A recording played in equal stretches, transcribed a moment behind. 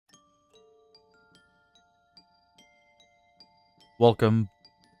Welcome,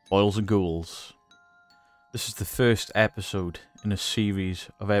 boils and ghouls. This is the first episode in a series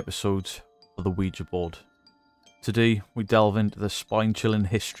of episodes of the Ouija board. Today, we delve into the spine-chilling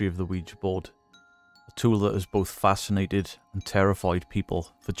history of the Ouija board, a tool that has both fascinated and terrified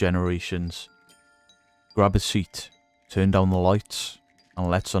people for generations. Grab a seat, turn down the lights, and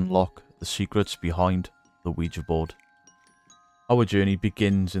let's unlock the secrets behind the Ouija board. Our journey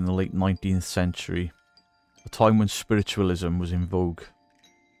begins in the late 19th century, a time when spiritualism was in vogue.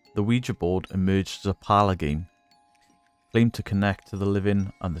 The Ouija board emerged as a parlour game, claimed to connect to the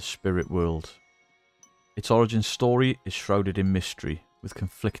living and the spirit world. Its origin story is shrouded in mystery, with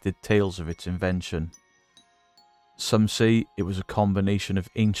conflicted tales of its invention. Some say it was a combination of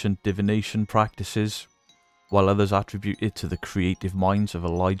ancient divination practices, while others attribute it to the creative minds of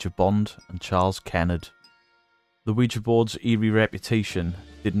Elijah Bond and Charles Kennard. The Ouija board's eerie reputation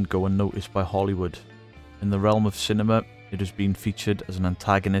didn't go unnoticed by Hollywood. In the realm of cinema, it has been featured as an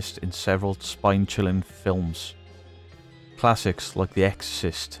antagonist in several spine-chilling films. Classics like The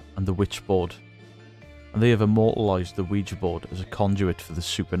Exorcist and The Witchboard, and they have immortalised the Ouija board as a conduit for the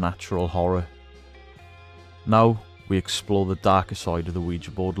supernatural horror. Now, we explore the darker side of the Ouija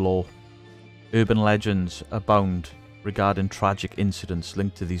board lore. Urban legends abound regarding tragic incidents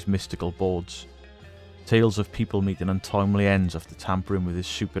linked to these mystical boards. Tales of people meeting untimely ends after tampering with his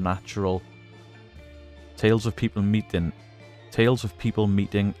supernatural. Tales of people meeting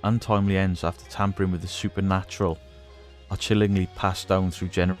untimely ends after tampering with the supernatural are chillingly passed down through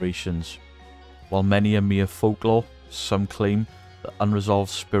generations. While many are mere folklore, some claim that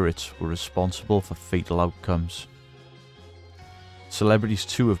unresolved spirits were responsible for fatal outcomes. Celebrities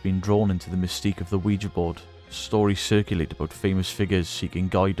too have been drawn into the mystique of the Ouija board. Stories circulate about famous figures seeking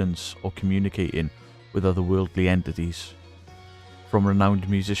guidance or communicating with otherworldly entities. From renowned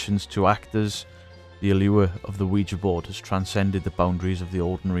musicians to actors, the allure of the Ouija board has transcended the boundaries of the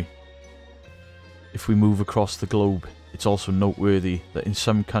ordinary. If we move across the globe, it's also noteworthy that in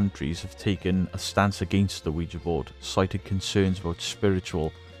some countries have taken a stance against the Ouija board, citing concerns about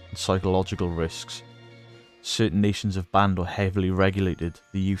spiritual and psychological risks. Certain nations have banned or heavily regulated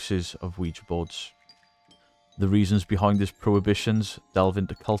the uses of Ouija boards. The reasons behind these prohibitions delve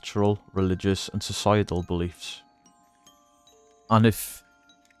into cultural, religious and societal beliefs. And if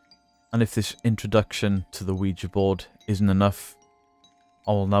this introduction to the Ouija board isn't enough,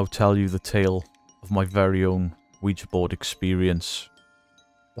 I will now tell you the tale of my very own Ouija board experience.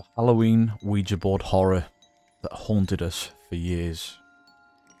 The Halloween Ouija board horror that haunted us for years.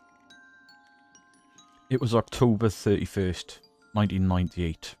 It was October 31st,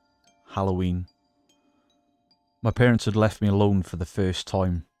 1998, Halloween. My parents had left me alone for the first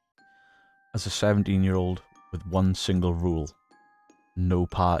time, as a 17-year-old with one single rule: no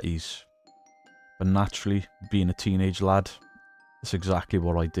parties. But naturally, being a teenage lad, that's exactly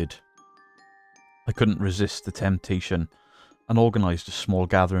what I did. I couldn't resist the temptation and organised a small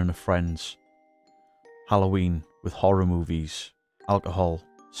gathering of friends. Halloween with horror movies, alcohol,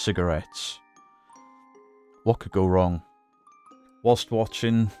 cigarettes. What could go wrong? Whilst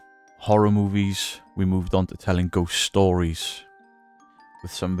watching horror movies, we moved on to telling ghost stories,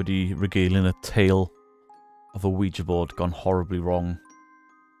 with somebody regaling a tale of a Ouija board gone horribly wrong,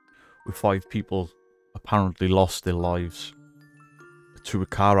 with 5 people apparently lost their lives to a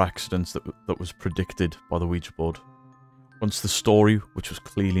car accident that was predicted by the Ouija board. Once the story, which was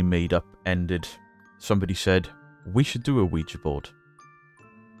clearly made up, ended, somebody said, "We should do a Ouija board."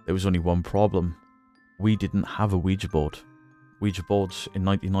 There was only one problem: we didn't have a Ouija board. Ouija boards in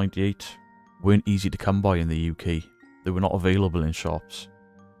 1998 weren't easy to come by in the UK. They were not available in shops.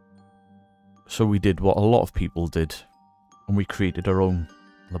 So we did what a lot of people did, and we created our own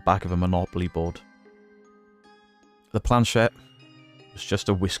on the back of a Monopoly board. The planchette was just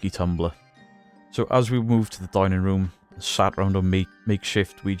a whiskey tumbler. So as we moved to the dining room and sat around a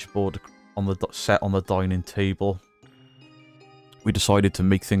makeshift Ouija board set on the dining table, we decided to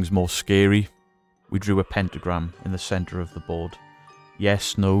make things more scary. We drew a pentagram in the centre of the board.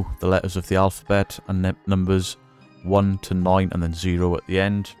 Yes, no, the letters of the alphabet and numbers 1 to 9 and then 0 at the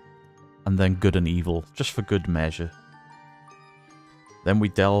end. And then good and evil, just for good measure. Then we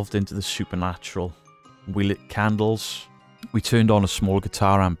delved into the supernatural. We lit candles. We turned on a small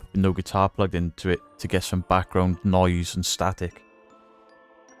guitar amp with no guitar plugged into it to get some background noise and static.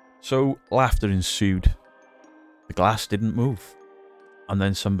 So laughter ensued. The glass didn't move. And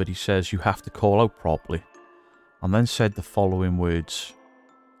then somebody says, "You have to call out properly," and then said the following words: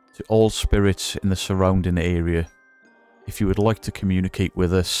 "To all spirits in the surrounding area, if you would like to communicate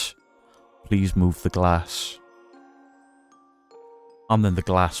with us, please move the glass." And then the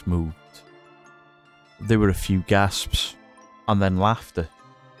glass moved. There were a few gasps, and then laughter.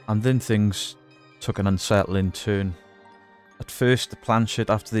 And then things took an unsettling turn. At first, the planchette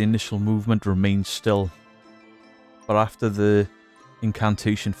after the initial movement remained still, but after the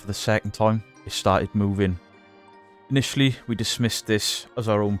incantation for the second time, it started moving. Initially, we dismissed this as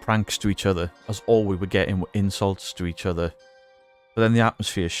our own pranks to each other, as all we were getting were insults to each other. But then the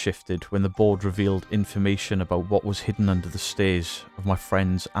atmosphere shifted when the board revealed information about what was hidden under the stairs of my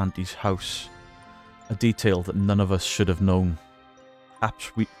friend's auntie's house. A detail that none of us should have known.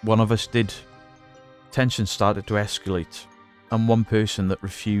 Perhaps one of us did. Tension started to escalate, and one person that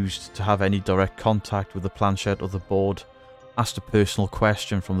refused to have any direct contact with the planchette or the board asked a personal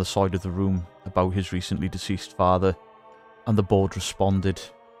question from the side of the room about his recently deceased father, and the board responded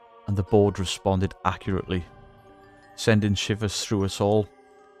accurately, sending shivers through us all,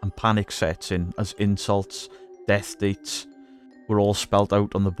 and panic sets in as insults, death dates were all spelt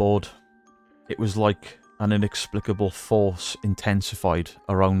out on the board. It was like an inexplicable force intensified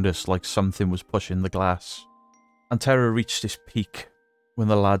around us, like something was pushing the glass. And terror reached its peak when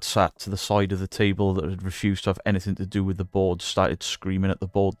the lad sat to the side of the table that had refused to have anything to do with the board started screaming at the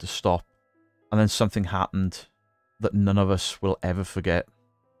board to stop. And then something happened that none of us will ever forget.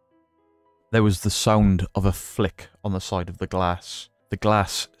 There was the sound of a flick on the side of the glass. The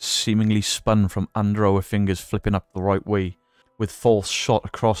glass seemingly spun from under our fingers, flipping up the right way, with force shot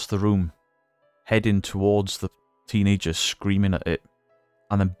across the room, heading towards the teenager screaming at it,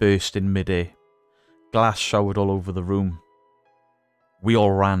 and then burst in midair. Glass showered all over the room. We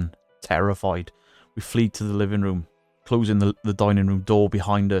all ran, terrified. We fled to the living room, closing the dining room door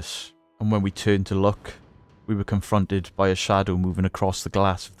behind us, and when we turned to look, we were confronted by a shadow moving across the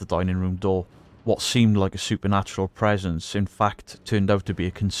glass of the dining room door. What seemed like a supernatural presence, in fact, turned out to be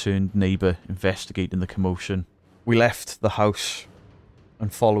a concerned neighbour investigating the commotion. We left the house,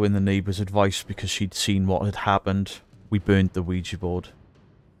 and following the neighbour's advice because she'd seen what had happened, we burnt the Ouija board.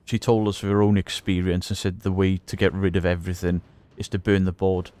 She told us of her own experience and said the way to get rid of everything is to burn the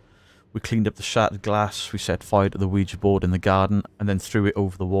board. We cleaned up the shattered glass, we set fire to the Ouija board in the garden, and then threw it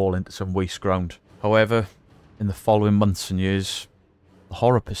over the wall into some waste ground. However, in the following months and years, the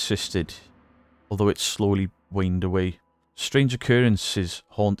horror persisted, although it slowly waned away. Strange occurrences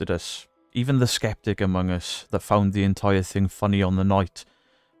haunted us. Even the skeptic among us that found the entire thing funny on the night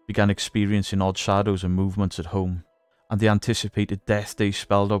began experiencing odd shadows and movements at home, and the anticipated death day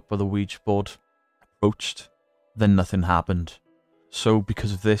spelled out by the Ouija board approached. Then nothing happened. So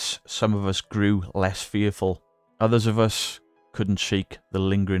because of this, some of us grew less fearful. Others of us couldn't shake the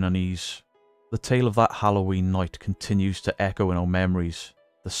lingering unease. The tale of that Halloween night continues to echo in our memories.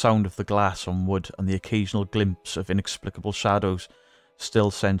 The sound of the glass on wood and the occasional glimpse of inexplicable shadows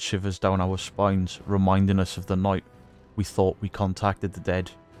still send shivers down our spines, reminding us of the night we thought we contacted the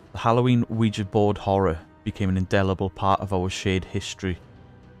dead. The Halloween Ouija board horror became an indelible part of our shared history.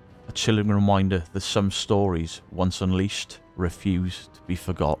 A chilling reminder that some stories, once unleashed, refuse to be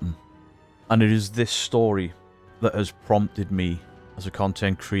forgotten. And it is this story that has prompted me, as a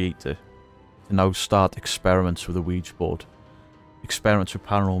content creator, to now start experiments with a Ouija board. Experiments with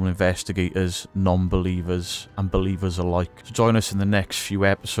paranormal investigators, non-believers, and believers alike. So join us in the next few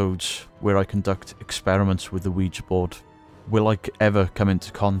episodes where I conduct experiments with the Ouija board. Will I ever come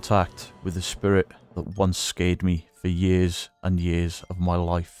into contact with the spirit that once scared me for years and years of my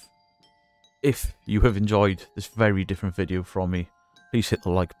life? If you have enjoyed this very different video from me, please hit the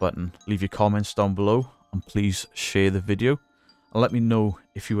like button, leave your comments down below, and please share the video. And let me know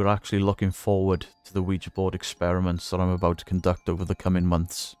if you are actually looking forward to the Ouija board experiments that I'm about to conduct over the coming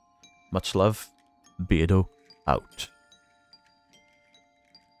months. Much love, Beardo out.